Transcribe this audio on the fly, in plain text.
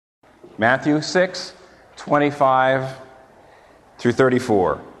Matthew 6:25 through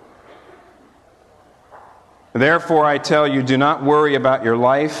 34. Therefore I tell you, do not worry about your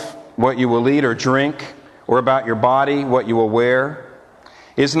life, what you will eat or drink, or about your body, what you will wear.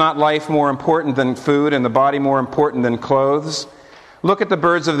 Is not life more important than food, and the body more important than clothes? Look at the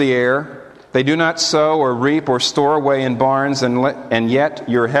birds of the air. They do not sow or reap or store away in barns, and yet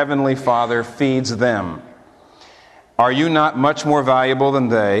your heavenly Father feeds them. Are you not much more valuable than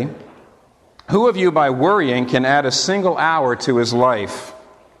they? Who of you by worrying can add a single hour to his life?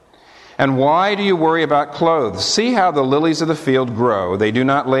 And why do you worry about clothes? See how the lilies of the field grow. They do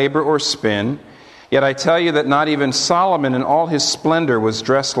not labor or spin. Yet I tell you that not even Solomon in all his splendor was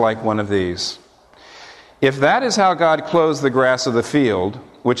dressed like one of these. If that is how God clothes the grass of the field,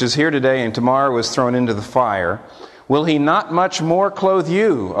 which is here today and tomorrow is thrown into the fire, will he not much more clothe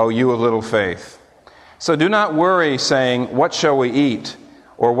you, O you of little faith? So do not worry, saying, what shall we eat?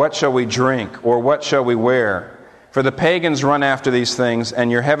 Or what shall we drink? Or what shall we wear? For the pagans run after these things,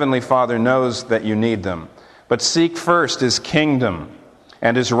 and your heavenly Father knows that you need them. But seek first his kingdom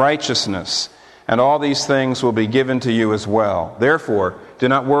and his righteousness, and all these things will be given to you as well. Therefore, do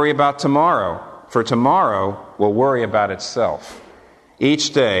not worry about tomorrow, for tomorrow will worry about itself.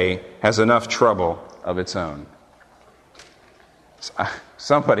 Each day has enough trouble of its own.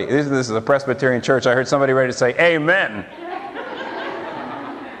 Somebody, this is a Presbyterian church, I heard somebody ready to say, Amen.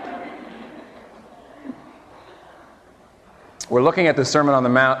 We're looking at the Sermon on the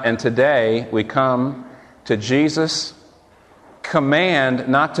Mount, and today we come to Jesus' command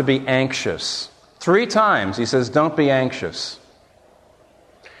not to be anxious. 3 times he says, don't be anxious.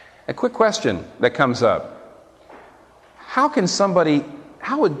 A quick question that comes up. How does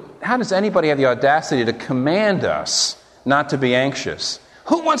anybody have the audacity to command us not to be anxious?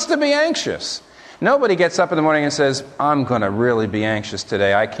 Who wants to be anxious? Nobody gets up in the morning and says, I'm going to really be anxious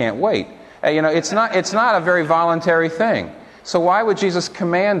today. I can't wait. It's not a very voluntary thing. So why would Jesus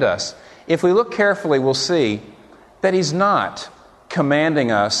command us? If we look carefully, we'll see that he's not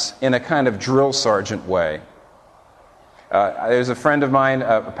commanding us in a kind of drill sergeant way. There's a friend of mine,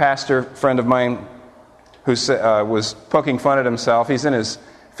 a pastor friend of mine, who was poking fun at himself. He's in his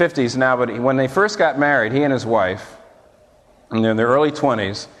 50s now, but when they first got married, he and his wife, in their early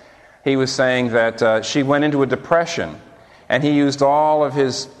 20s, he was saying that she went into a depression, and he used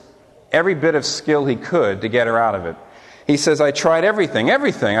every bit of skill he could to get her out of it. He says, I tried everything.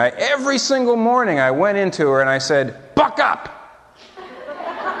 Every single morning I went into her and I said, buck up!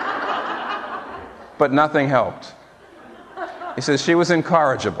 But nothing helped. He says she was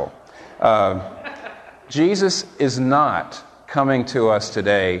incorrigible. Jesus is not coming to us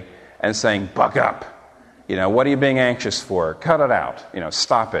today and saying, buck up. What are you being anxious for? Cut it out.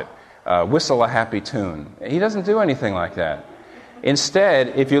 Stop it. Whistle a happy tune. He doesn't do anything like that.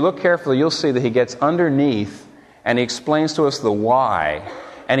 Instead, if you look carefully, you'll see that he gets underneath and he explains to us the why,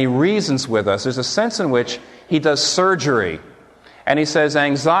 and he reasons with us. There's a sense in which he does surgery, and he says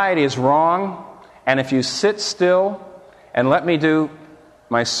anxiety is wrong, and if you sit still and let me do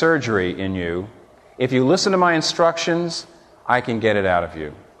my surgery in you, if you listen to my instructions, I can get it out of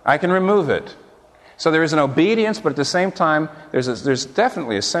you. I can remove it. So there is an obedience, but at the same time, there's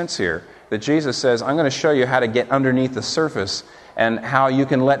definitely a sense here that Jesus says, I'm going to show you how to get underneath the surface and how you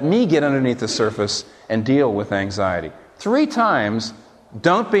can let me get underneath the surface and deal with anxiety. 3 times,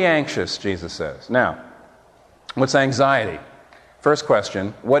 don't be anxious, Jesus says. Now, what's anxiety? First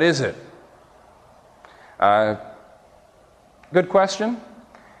question, what is it? Good question.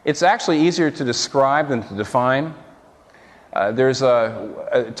 It's actually easier to describe than to define. There's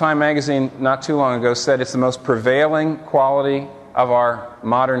a Time magazine not too long ago said it's the most prevailing quality of our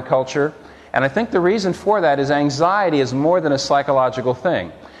modern culture. And I think the reason for that is anxiety is more than a psychological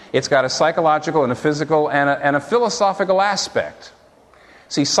thing. It's got a psychological and a physical and a philosophical aspect.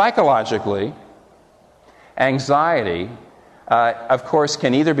 See, psychologically, anxiety, of course,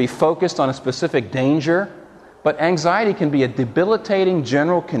 can either be focused on a specific danger, but anxiety can be a debilitating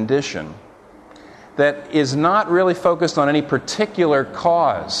general condition that is not really focused on any particular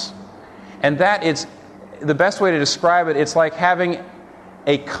cause. And that is the best way to describe it. It's like having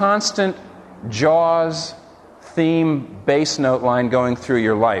a constant Jaws theme bass note line going through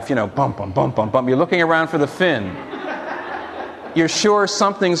your life. Bump, bump, bump, bump, bump. You're looking around for the fin. You're sure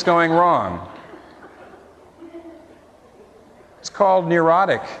something's going wrong. It's called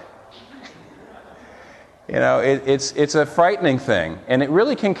neurotic. It's a frightening thing. And it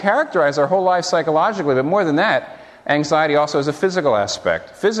really can characterize our whole life psychologically. But more than that, anxiety also has a physical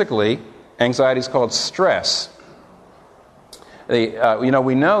aspect. Physically, anxiety is called stress. We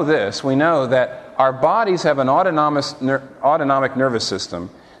know this. We know that our bodies have an autonomic nervous system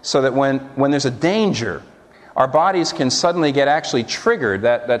so that when there's a danger, our bodies can suddenly get actually triggered.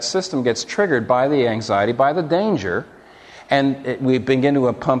 That system gets triggered by the anxiety, by the danger, and we begin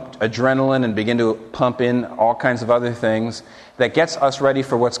to pump adrenaline and begin to pump in all kinds of other things that gets us ready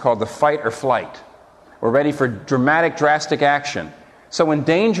for what's called the fight or flight. We're ready for dramatic, drastic action. So when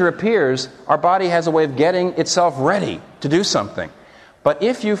danger appears, our body has a way of getting itself ready to do something. But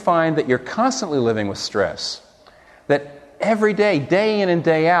if you find that you're constantly living with stress, that every day, day in and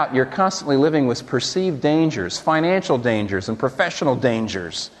day out, you're constantly living with perceived dangers, financial dangers and professional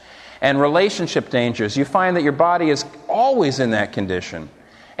dangers, and relationship dangers, you find that your body is always in that condition.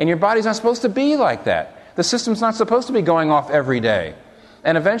 And your body's not supposed to be like that. The system's not supposed to be going off every day.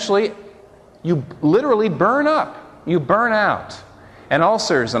 And eventually, you literally burn up. You burn out. And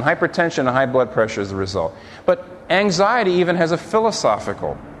ulcers and hypertension and high blood pressure is the result. But anxiety even has a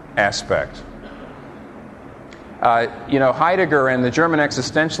philosophical aspect. Heidegger and the German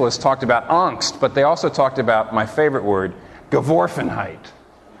existentialists talked about Angst, but they also talked about, my favorite word, Geworfenheit.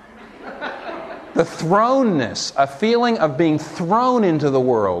 The thrownness, a feeling of being thrown into the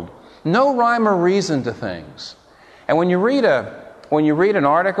world. No rhyme or reason to things. And when you read an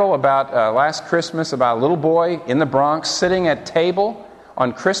article about last Christmas about a little boy in the Bronx sitting at table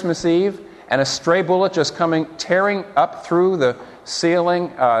on Christmas Eve and a stray bullet just tearing up through the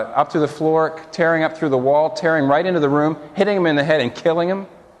ceiling, up through the floor, tearing up through the wall, tearing right into the room, hitting him in the head and killing him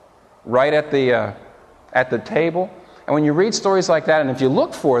right at the table. And when you read stories like that, and if you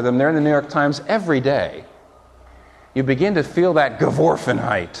look for them, they're in the New York Times every day, you begin to feel that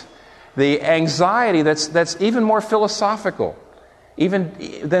Geworfenheit, the anxiety that's even more philosophical, even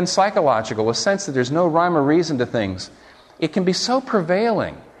than psychological, a sense that there's no rhyme or reason to things. It can be so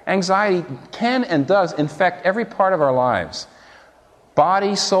prevailing. Anxiety can and does infect every part of our lives.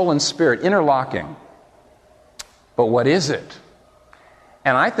 Body, soul, and spirit interlocking. But what is it?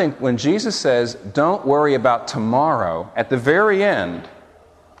 And I think when Jesus says, don't worry about tomorrow, at the very end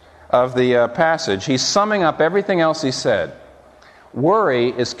of the passage, he's summing up everything else he said. Worry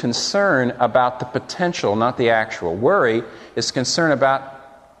is concern about the potential, not the actual. Worry is concern about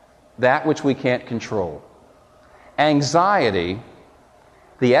that which we can't control. Anxiety,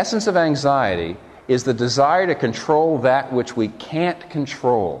 the essence of anxiety, is the desire to control that which we can't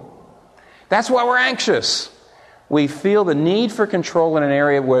control. That's why we're anxious. We feel the need for control in an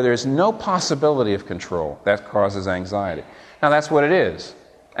area where there's no possibility of control. That causes anxiety. Now, that's what it is.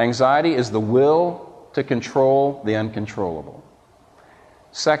 Anxiety is the will to control the uncontrollable.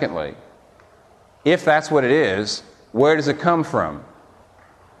 Secondly, if that's what it is, where does it come from?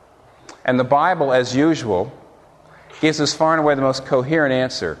 And the Bible, as usual, gives us far and away the most coherent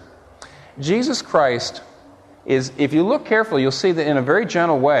answer. Jesus Christ is, if you look carefully, you'll see that in a very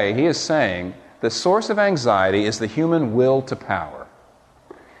gentle way, he is saying the source of anxiety is the human will to power.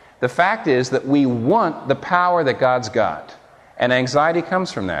 The fact is that we want the power that God's got, and anxiety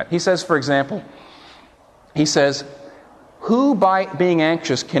comes from that. He says, for example, who by being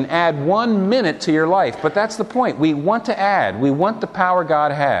anxious can add 1 minute to your life? But that's the point. We want to add. We want the power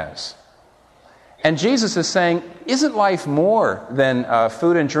God has. And Jesus is saying, isn't life more than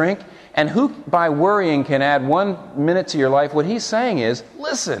food and drink? And who by worrying can add 1 minute to your life? What he's saying is,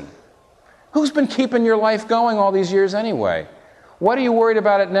 listen, who's been keeping your life going all these years anyway? What are you worried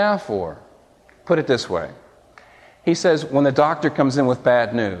about it now for? Put it this way. He says, when the doctor comes in with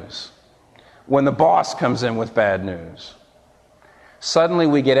bad news, when the boss comes in with bad news, suddenly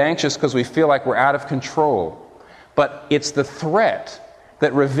we get anxious because we feel like we're out of control. But it's the threat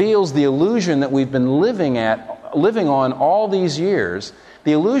that reveals the illusion that we've been living on all these years.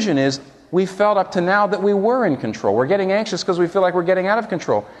 The illusion is we felt up to now that we were in control. We're getting anxious because we feel like we're getting out of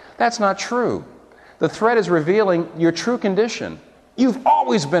control. That's not true. The threat is revealing your true condition. You've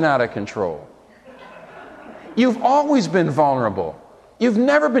always been out of control. You've always been vulnerable. You've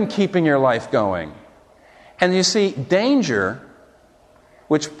never been keeping your life going. And you see, danger,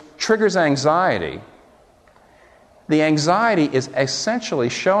 which triggers anxiety, the anxiety is essentially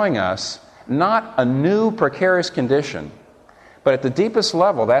showing us not a new precarious condition, but at the deepest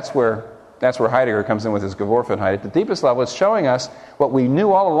level, that's where Heidegger comes in with his Geworfenheit. At the deepest level, it's showing us what we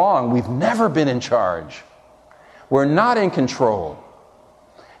knew all along. We've never been in charge. We're not in control.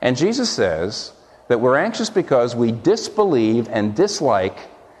 And Jesus says that we're anxious because we disbelieve and dislike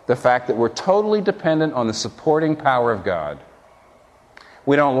the fact that we're totally dependent on the supporting power of God.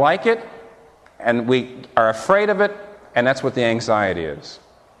 We don't like it, and we are afraid of it, and that's what the anxiety is.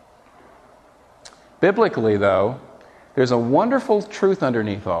 Biblically, though, there's a wonderful truth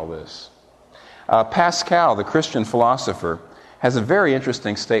underneath all this. Pascal, the Christian philosopher, has a very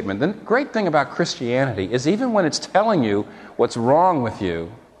interesting statement. The great thing about Christianity is even when it's telling you what's wrong with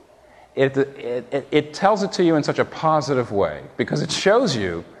you, it tells it to you in such a positive way because it shows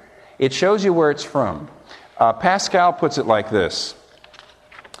you where it's from. Pascal puts it like this.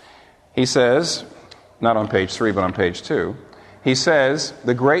 He says, not on page 3, but on page 2, he says,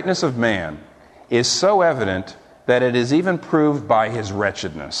 the greatness of man is so evident that it is even proved by his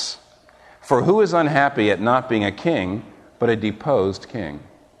wretchedness. For who is unhappy at not being a king, but a deposed king?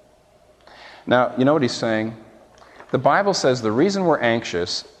 Now, you know what he's saying? The Bible says the reason we're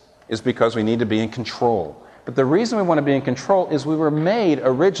anxious is because we need to be in control. But the reason we want to be in control is we were made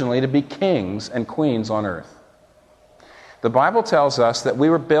originally to be kings and queens on earth. The Bible tells us that we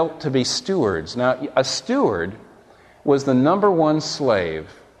were built to be stewards. Now, a steward was the number one slave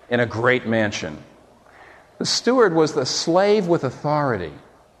in a great mansion. The steward was the slave with authority.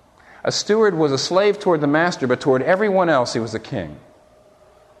 A steward was a slave toward the master, but toward everyone else he was a king.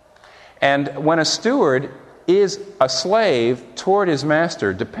 And when a steward is a slave toward his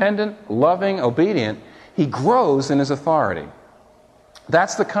master, dependent, loving, obedient, he grows in his authority.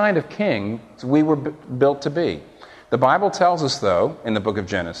 That's the kind of king we were built to be. The Bible tells us, though, in the book of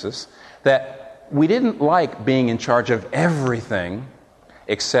Genesis, that we didn't like being in charge of everything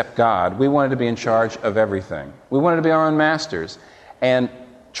except God. We wanted to be in charge of everything. We wanted to be our own masters. And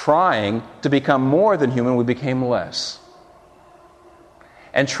trying to become more than human, we became less.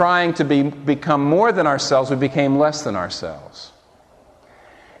 And trying to become more than ourselves, we became less than ourselves.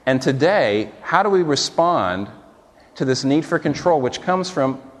 And today, how do we respond to this need for control, which comes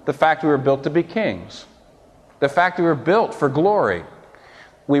from the fact we were built to be kings? The fact we were built for glory.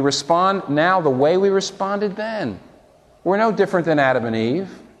 We respond now the way we responded then. We're no different than Adam and Eve.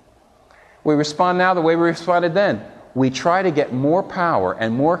 We respond now the way we responded then. We try to get more power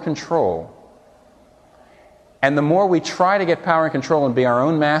and more control. And the more we try to get power and control and be our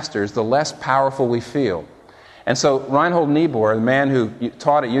own masters, the less powerful we feel. And so Reinhold Niebuhr, the man who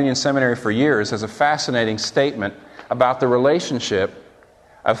taught at Union Seminary for years, has a fascinating statement about the relationship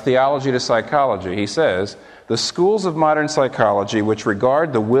of theology to psychology. He says, the schools of modern psychology which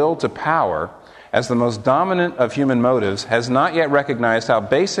regard the will to power as the most dominant of human motives has not yet recognized how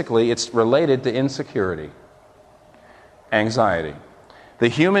basically it's related to insecurity, anxiety. The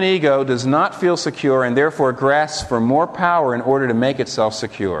human ego does not feel secure and therefore grasps for more power in order to make itself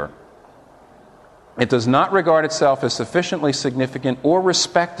secure. It does not regard itself as sufficiently significant or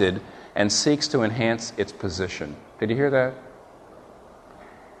respected and seeks to enhance its position. Did you hear that?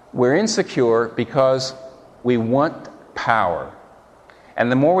 We're insecure because we want power.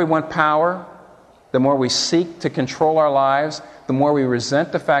 And the more we want power, the more we seek to control our lives, the more we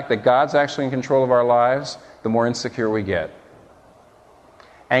resent the fact that God's actually in control of our lives, the more insecure we get.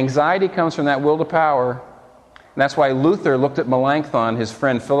 Anxiety comes from that will to power. And that's why Luther looked at Melanchthon, his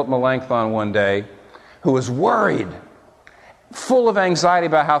friend Philip Melanchthon, one day, who was worried, full of anxiety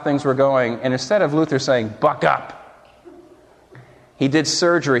about how things were going. And instead of Luther saying, buck up, he did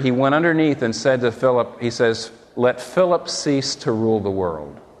surgery. He went underneath and said to Philip, he says, let Philip cease to rule the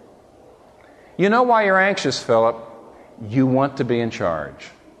world. You know why you're anxious, Philip? You want to be in charge.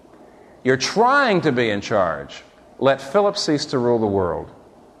 You're trying to be in charge. Let Philip cease to rule the world.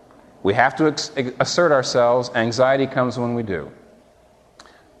 We have to assert ourselves. Anxiety comes when we do.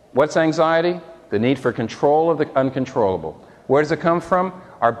 What's anxiety? The need for control of the uncontrollable. Where does it come from?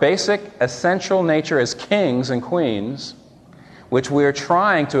 Our basic, essential nature as kings and queens, which we are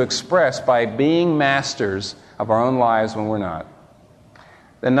trying to express by being masters of our own lives when we're not.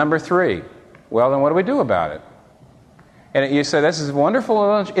 Then number 3, well, then what do we do about it? And you say, this is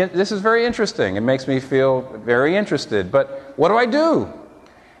wonderful, this is very interesting, it makes me feel very interested, but what do I do?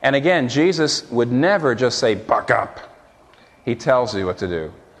 And again, Jesus would never just say, buck up. He tells you what to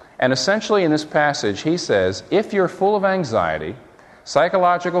do. And essentially in this passage, he says, if you're full of anxiety,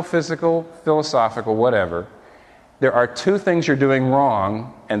 psychological, physical, philosophical, whatever, there are 2 things you're doing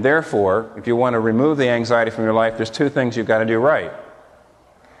wrong, and therefore, if you want to remove the anxiety from your life, there's 2 things you've got to do right.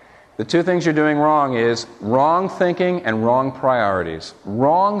 The 2 things you're doing wrong is wrong thinking and wrong priorities.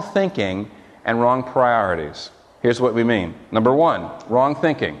 Wrong thinking and wrong priorities. Here's what we mean. Number 1, wrong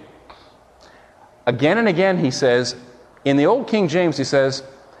thinking. Again and again he says, in the old King James he says,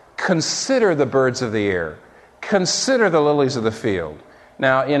 consider the birds of the air. Consider the lilies of the field.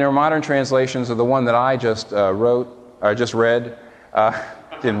 Now, in our modern translations of the one that I just read,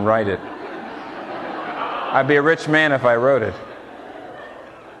 didn't write it. I'd be a rich man if I wrote it.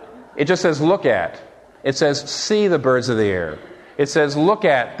 It just says, look at. It says, see the birds of the air. It says, look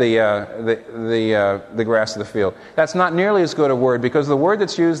at the grass of the field. That's not nearly as good a word because the word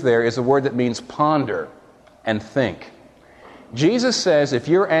that's used there is a word that means ponder and think. Jesus says, if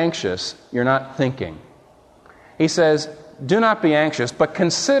you're anxious, you're not thinking. He says, do not be anxious, but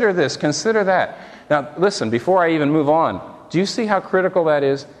consider this, consider that. Now, listen, before I even move on, do you see how critical that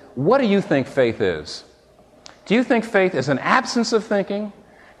is? What do you think faith is? Do you think faith is an absence of thinking?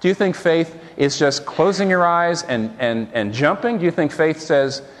 Do you think faith is just closing your eyes and jumping? Do you think faith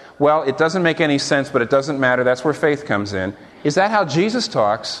says, well, it doesn't make any sense, but it doesn't matter, that's where faith comes in? Is that how Jesus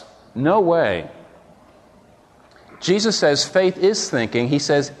talks? No way. Jesus says faith is thinking. He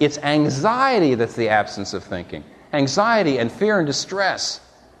says it's anxiety that's the absence of thinking. Anxiety and fear and distress.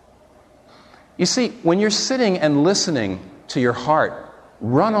 You see, when you're sitting and listening to your heart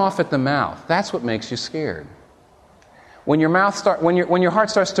run off at the mouth, that's what makes you scared. When your heart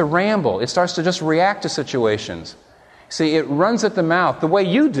starts to ramble, it starts to just react to situations. See, it runs at the mouth the way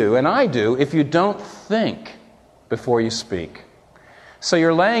you do and I do if you don't think before you speak. So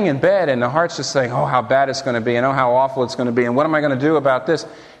you're laying in bed and the heart's just saying, oh, how bad it's going to be, and oh, how awful it's going to be, and what am I going to do about this?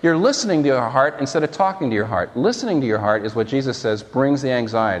 You're listening to your heart instead of talking to your heart. Listening to your heart is what Jesus says brings the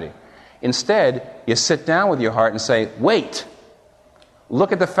anxiety. Instead, you sit down with your heart and say, wait,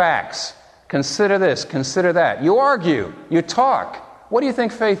 look at the facts, consider this, consider that. You argue, you talk. What do you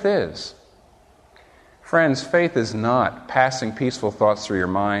think faith is? Friends, faith is not passing peaceful thoughts through your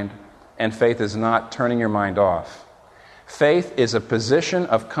mind, and faith is not turning your mind off. Faith is a position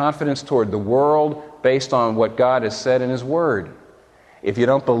of confidence toward the world based on what God has said in His Word. If you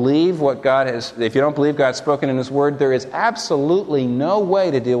don't believe if you don't believe God's spoken in His Word, there is absolutely no way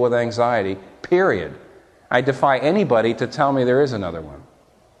to deal with anxiety, period. I defy anybody to tell me there is another one.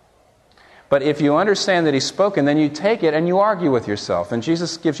 But if you understand that He's spoken, then you take it and you argue with yourself. And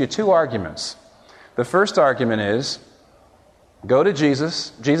Jesus gives you two arguments. The first argument is, go to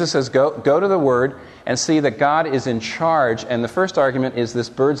Jesus. Jesus says, go to the Word and see that God is in charge. And the first argument is this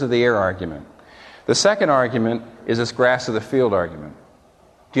birds of the air argument. The second argument is this grass of the field argument.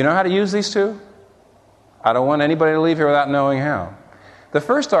 Do you know how to use these two? I don't want anybody to leave here without knowing how. The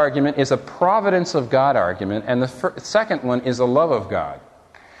first argument is a providence of God argument, and the second one is a love of God.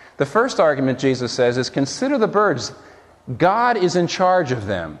 The first argument, Jesus says, is consider the birds. God is in charge of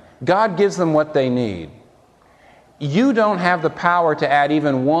them. God gives them what they need. You don't have the power to add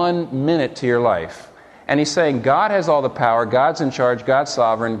even 1 minute to your life. And He's saying God has all the power, God's in charge, God's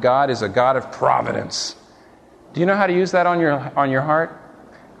sovereign, God is a God of providence. Do you know how to use that on your heart?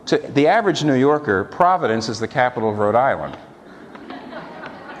 To the average New Yorker, Providence is the capital of Rhode Island.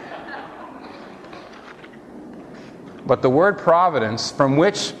 But the word providence, from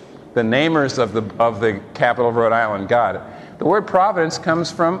which the namers of the capital of Rhode Island got it, the word providence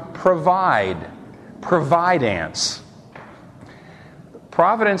comes from providence.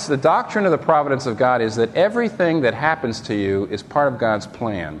 Providence, the doctrine of the providence of God is that everything that happens to you is part of God's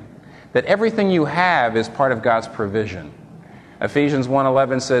plan. That everything you have is part of God's provision. Ephesians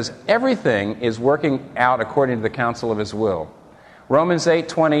 1:11 says, everything is working out according to the counsel of His will. Romans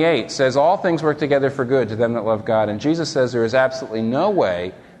 8:28 says, all things work together for good to them that love God. And Jesus says there is absolutely no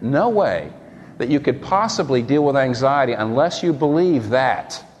way that you could possibly deal with anxiety unless you believe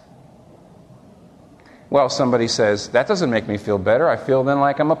that. Well, somebody says, that doesn't make me feel better. I feel then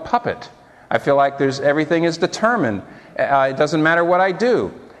like I'm a puppet. I feel like everything is determined. It doesn't matter what I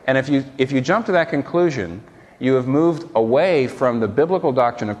do. And if you jump to that conclusion, you have moved away from the biblical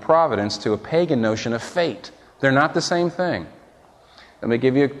doctrine of providence to a pagan notion of fate. They're not the same thing. Let me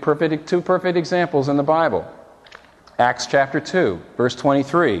give you two perfect examples in the Bible. Acts chapter 2, verse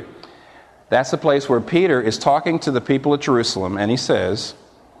 23. That's the place where Peter is talking to the people at Jerusalem, and he says,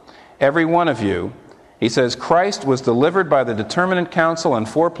 every one of you, he says, Christ was delivered by the determinate counsel and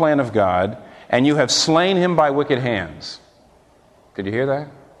foreplan of God, and you have slain Him by wicked hands. Did you hear that?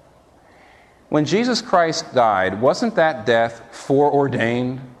 When Jesus Christ died, wasn't that death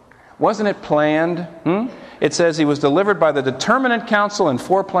foreordained? Wasn't it planned? It says He was delivered by the determinate counsel and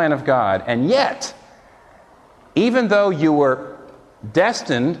foreplan of God. And yet, even though you were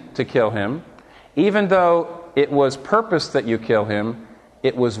destined to kill Him, even though it was purposed that you kill Him,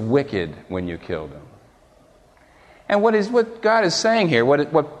 it was wicked when you killed Him. And what God is saying here,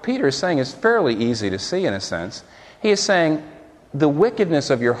 what Peter is saying is fairly easy to see in a sense. He is saying, the wickedness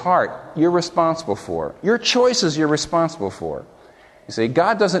of your heart, you're responsible for. Your choices, you're responsible for. You see,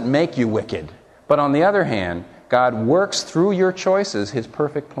 God doesn't make you wicked. But on the other hand, God works through your choices His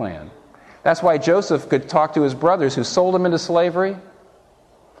perfect plan. That's why Joseph could talk to his brothers who sold him into slavery.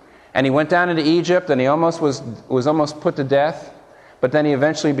 And he went down into Egypt and he was almost put to death. But then he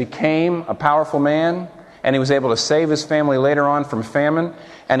eventually became a powerful man. And he was able to save his family later on from famine.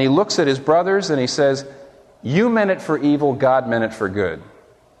 And he looks at his brothers and he says, you meant it for evil, God meant it for good.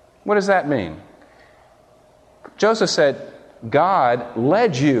 What does that mean? Joseph said, God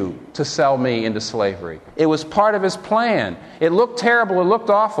led you to sell me into slavery. It was part of His plan. It looked terrible, it looked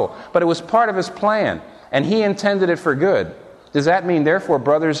awful, but it was part of His plan, and He intended it for good. Does that mean, therefore,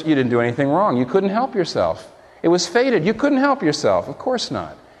 brothers, you didn't do anything wrong? You couldn't help yourself. It was fated. You couldn't help yourself. Of course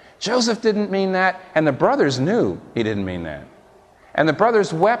not. Joseph didn't mean that, and the brothers knew he didn't mean that. And the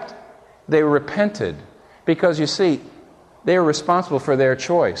brothers wept. They repented because, you see, they were responsible for their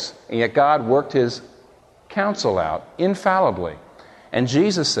choice, and yet God worked His counsel out infallibly. And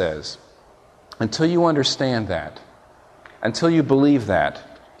Jesus says, until you understand that, until you believe that,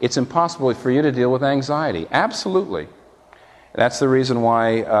 it's impossible for you to deal with anxiety. Absolutely. That's the reason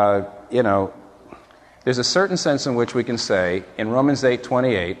why, there's a certain sense in which we can say, in Romans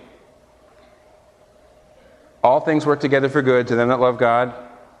 8:28, all things work together for good to them that love God.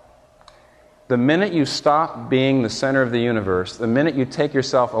 The minute you stop being the center of the universe, the minute you take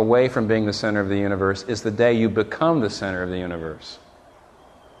yourself away from being the center of the universe, is the day you become the center of the universe.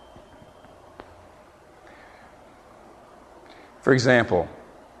 For example,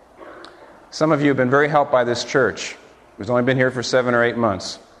 some of you have been very helped by this church. It's only been here for 7 or 8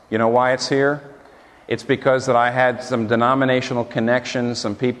 months. You know why it's here? It's because that I had some denominational connections.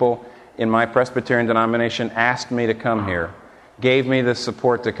 Some people in my Presbyterian denomination asked me to come here, gave me the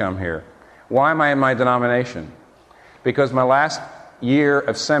support to come here. Why am I in my denomination? Because my last year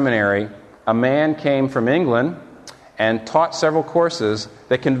of seminary, a man came from England and taught several courses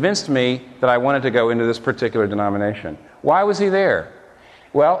that convinced me that I wanted to go into this particular denomination. Why was he there?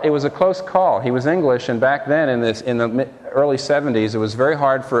 Well, it was a close call. He was English, and back then, in the early 70s, it was very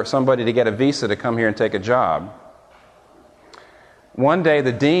hard for somebody to get a visa to come here and take a job. One day,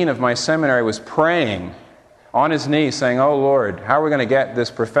 the dean of my seminary was praying on his knees, saying, "Oh, Lord, how are we going to get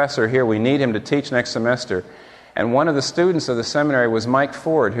this professor here? We need him to teach next semester." And one of the students of the seminary was Mike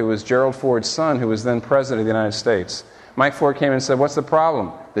Ford, who was Gerald Ford's son, who was then President of the United States. Mike Ford came and said, "What's the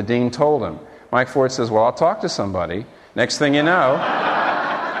problem?" The dean told him. Mike Ford says, "Well, I'll talk to somebody." Next thing you know,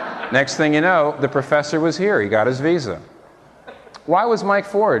 the professor was here. He got his visa. Why was Mike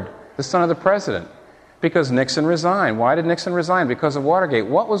Ford the son of the president? Because Nixon resigned. Why did Nixon resign? Because of Watergate.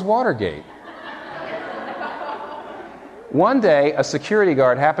 What was Watergate? One day, a security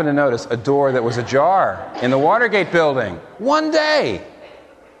guard happened to notice a door that was ajar in the Watergate building. One day!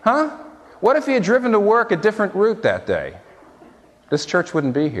 Huh? What if he had driven to work a different route that day? This church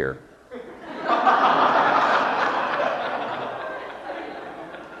wouldn't be here.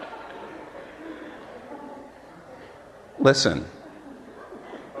 Listen,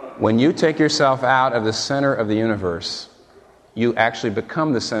 when you take yourself out of the center of the universe, you actually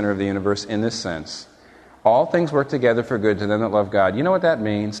become the center of the universe in this sense. All things work together for good to them that love God. You know what that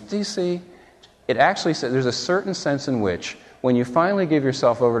means? Do you see? It actually says there's a certain sense in which when you finally give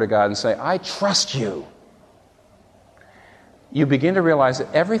yourself over to God and say, "I trust you," you begin to realize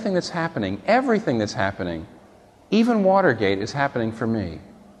that everything that's happening, even Watergate is happening for me.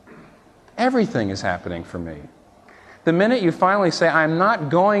 Everything is happening for me. The minute you finally say, "I'm not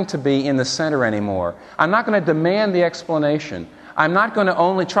going to be in the center anymore. I'm not going to demand the explanation. I'm not going to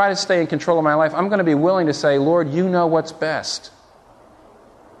only try to stay in control of my life. I'm going to be willing to say, Lord, you know what's best."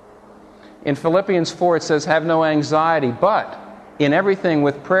 In Philippians 4 it says, "Have no anxiety, but in everything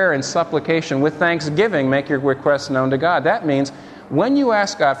with prayer and supplication, with thanksgiving, make your requests known to God." That means when you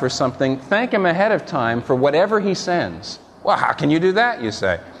ask God for something, thank Him ahead of time for whatever He sends. Well, how can you do that, you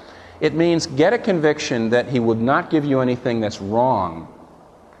say? It means get a conviction that He would not give you anything that's wrong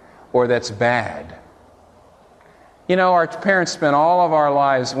or that's bad. You know, our parents spent all of our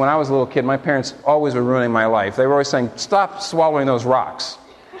lives, when I was a little kid, my parents always were ruining my life. They were always saying, "Stop swallowing those rocks.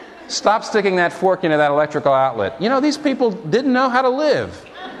 Stop sticking that fork into that electrical outlet." You know, these people didn't know how to live.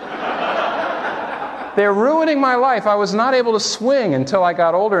 They're ruining my life. I was not able to swing until I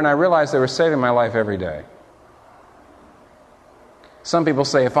got older and I realized they were saving my life every day. Some people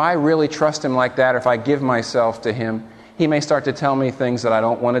say, if I really trust Him like that, or if I give myself to Him, He may start to tell me things that I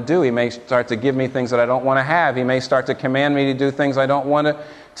don't want to do. He may start to give me things that I don't want to have. He may start to command me to do things I don't want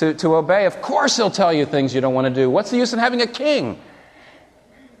to obey. Of course He'll tell you things you don't want to do. What's the use in having a king?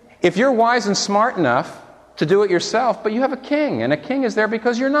 If you're wise and smart enough to do it yourself, but you have a king, and a king is there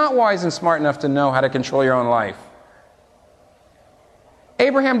because you're not wise and smart enough to know how to control your own life.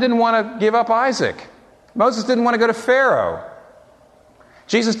 Abraham didn't want to give up Isaac. Moses didn't want to go to Pharaoh.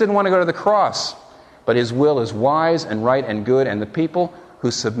 Jesus didn't want to go to the cross. But His will is wise and right and good, and the people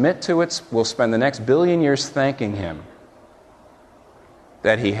who submit to it will spend the next billion years thanking Him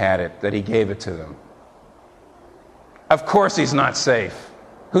that He had it, that He gave it to them. Of course He's not safe.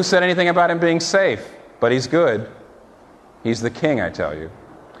 Who said anything about Him being safe? But He's good. He's the King, I tell you.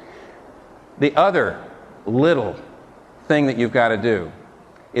 The other little thing that you've got to do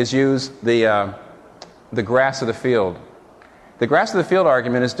is use the grass of the field. The grass of the field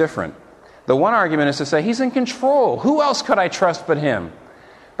argument is different. The one argument is to say, he's in control. Who else could I trust but him?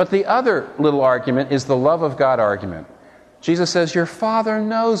 But the other little argument is the love of God argument. Jesus says, your Father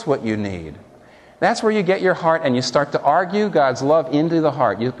knows what you need. That's where you get your heart and you start to argue God's love into the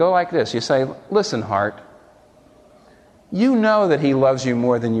heart. You go like this. You say, listen, heart, you know that he loves you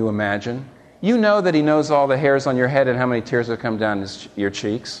more than you imagine. You know that he knows all the hairs on your head and how many tears have come down your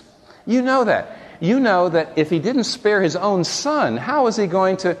cheeks. You know that. You know that if he didn't spare his own son, how is he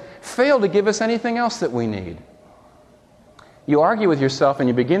going to fail to give us anything else that we need? You argue with yourself and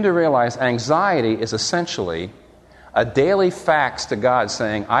you begin to realize anxiety is essentially a daily fax to God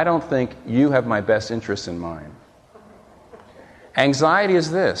saying, I don't think you have my best interest in mind. Anxiety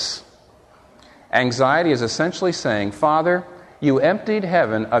is this. Anxiety is essentially saying, Father, you emptied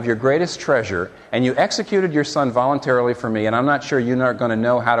heaven of your greatest treasure and you executed your son voluntarily for me, and I'm not sure you're not going to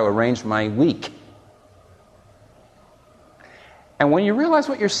know how to arrange my week. And when you realize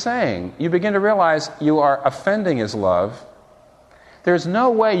what you're saying, you begin to realize you are offending his love. There's no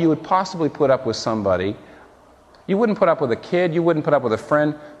way you would possibly put up with somebody. You wouldn't put up with a kid, you wouldn't put up with a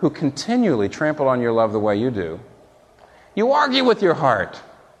friend who continually trampled on your love the way you do. You argue with your heart.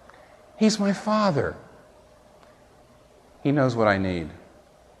 He's my Father. He knows what I need.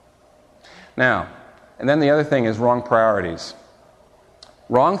 Now, and then the other thing is wrong priorities.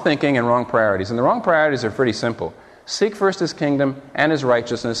 Wrong thinking and wrong priorities. And the wrong priorities are pretty simple. Seek first his kingdom and his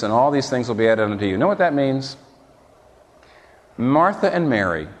righteousness, and all these things will be added unto you. You know what that means? Martha and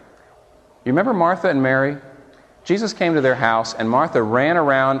Mary. You remember Martha and Mary? Jesus came to their house, and Martha ran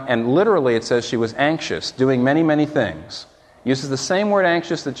around, and literally it says she was anxious, doing many, many things. Uses the same word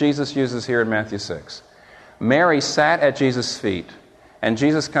anxious that Jesus uses here in Matthew 6. Mary sat at Jesus' feet, and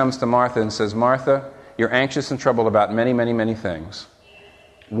Jesus comes to Martha and says, Martha, you're anxious and troubled about many, many, many things.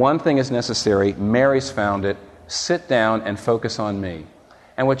 One thing is necessary. Mary's found it. Sit down and focus on me.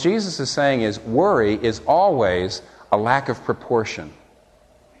 And what Jesus is saying is worry is always a lack of proportion.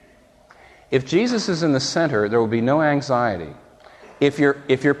 If Jesus is in the center, there will be no anxiety. If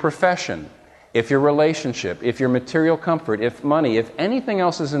your profession, if your relationship, if your material comfort, if money, if anything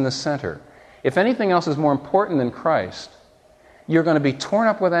else is in the center, if anything else is more important than Christ, you're going to be torn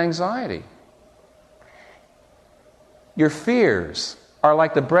up with anxiety. Your fears are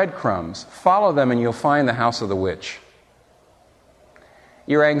like the breadcrumbs. Follow them and you'll find the house of the witch.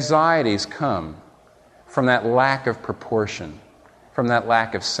 Your anxieties come from that lack of proportion, from that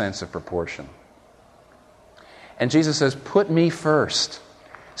lack of sense of proportion. And Jesus says, put me first.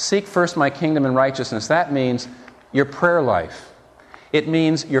 Seek first my kingdom and righteousness. That means your prayer life. It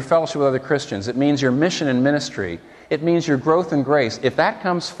means your fellowship with other Christians. It means your mission and ministry. It means your growth in grace. If that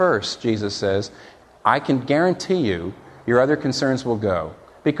comes first, Jesus says, I can guarantee you your other concerns will go.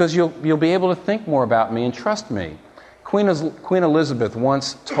 Because you'll be able to think more about me and trust me. Queen Elizabeth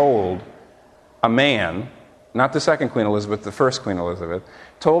once told a man, not the second Queen Elizabeth, the first Queen Elizabeth,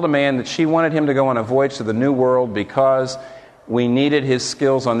 told a man that she wanted him to go on a voyage to the New World because we needed his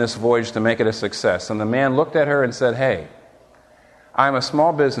skills on this voyage to make it a success. And the man looked at her and said, hey, I'm a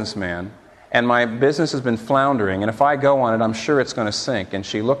small businessman, and my business has been floundering, and if I go on it, I'm sure it's going to sink. And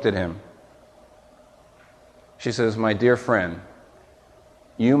she looked at him. She says, my dear friend,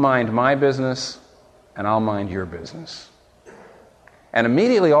 you mind my business, and I'll mind your business. And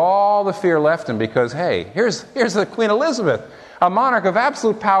immediately all the fear left him because, hey, here's the Queen Elizabeth, a monarch of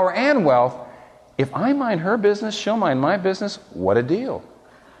absolute power and wealth. If I mind her business, she'll mind my business. What a deal.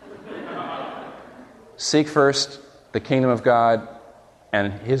 Seek first the kingdom of God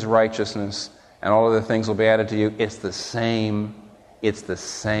and his righteousness, and all other things will be added to you. It's the same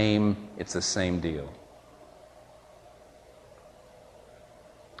deal.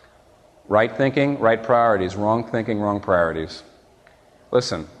 Right thinking, right priorities. Wrong thinking, wrong priorities.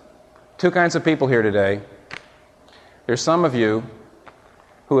 Listen, two kinds of people here today. There's some of you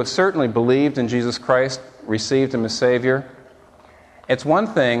who have certainly believed in Jesus Christ, received him as Savior. It's one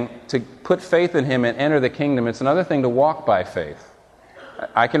thing to put faith in him and enter the kingdom. It's another thing to walk by faith.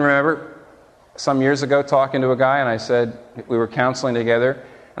 I can remember some years ago talking to a guy, and I said, we were counseling together,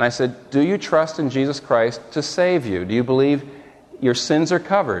 and I said, do you trust in Jesus Christ to save you? Do you believe your sins are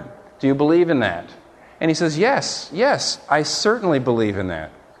covered? Do you believe in that? And he says, yes, I certainly believe in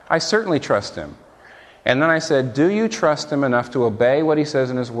that. I certainly trust him. And then I said, do you trust him enough to obey what he says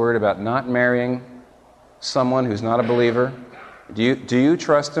in his word about not marrying someone who's not a believer? Do you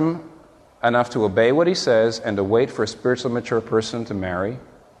trust him enough to obey what he says and to wait for a spiritually mature person to marry?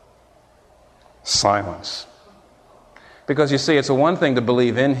 Silence. Because you see, it's one thing to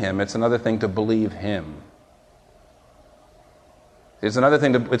believe in him, it's another thing to believe him.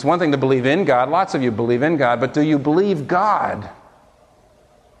 It's one thing to believe in God. Lots of you believe in God, but do you believe God?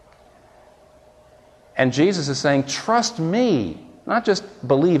 And Jesus is saying, trust me. Not just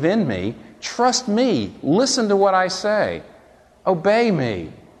believe in me. Trust me. Listen to what I say. Obey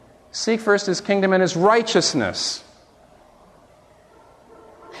me. Seek first His kingdom and His righteousness.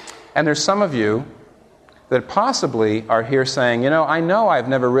 And there's some of you that possibly are here saying, I know I've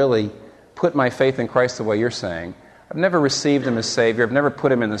never really put my faith in Christ the way you're saying. I've never received Him as Savior. I've never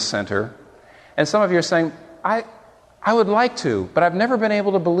put Him in the center. And some of you are saying, I would like to, but I've never been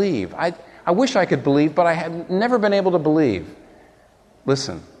able to believe. I wish I could believe, but I have never been able to believe.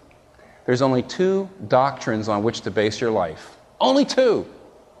 Listen, there's only 2 doctrines on which to base your life. Only 2.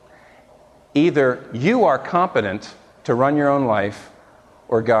 Either you are competent to run your own life,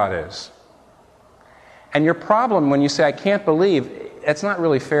 or God is. And your problem when you say, I can't believe, it's not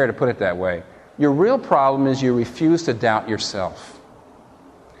really fair to put it that way. Your real problem is you refuse to doubt yourself.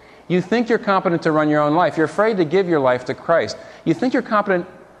 You think you're competent to run your own life. You're afraid to give your life to Christ. You think you're competent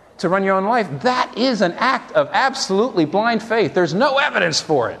to run your own life. That is an act of absolutely blind faith. There's no evidence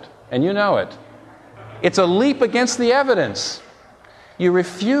for it, and you know it. It's a leap against the evidence. You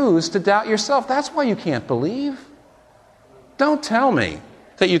refuse to doubt yourself. That's why you can't believe. Don't tell me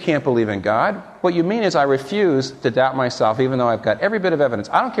that you can't believe in God. What you mean is I refuse to doubt myself, even though I've got every bit of evidence.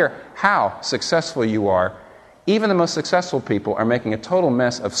 I don't care how successful you are. Even the most successful people are making a total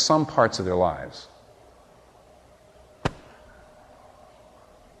mess of some parts of their lives.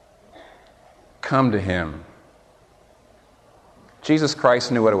 Come to Him. Jesus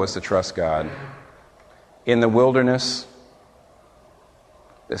Christ knew what it was to trust God. In the wilderness,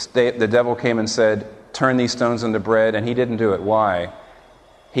 the devil came and said, turn these stones into bread, and He didn't do it. Why?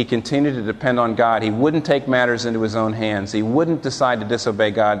 He continued to depend on God. He wouldn't take matters into His own hands. He wouldn't decide to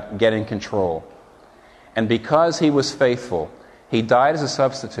disobey God, get in control. And because He was faithful, He died as a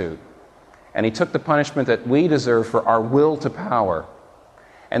substitute. And He took the punishment that we deserve for our will to power.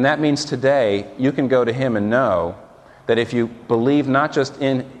 And that means today you can go to Him and know that if you believe not just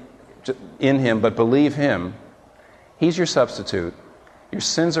in Him, but believe Him, He's your substitute. Your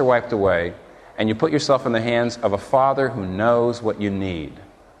sins are wiped away, and you put yourself in the hands of a Father who knows what you need.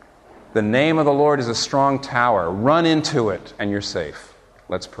 The name of the Lord is a strong tower. Run into it, and you're safe.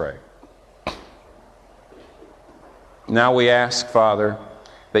 Let's pray. Now we ask, Father,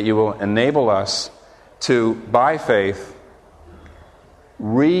 that you will enable us to, by faith,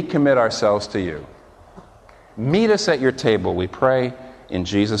 recommit ourselves to you. Meet us at your table, we pray, in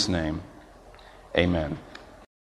Jesus' name. Amen.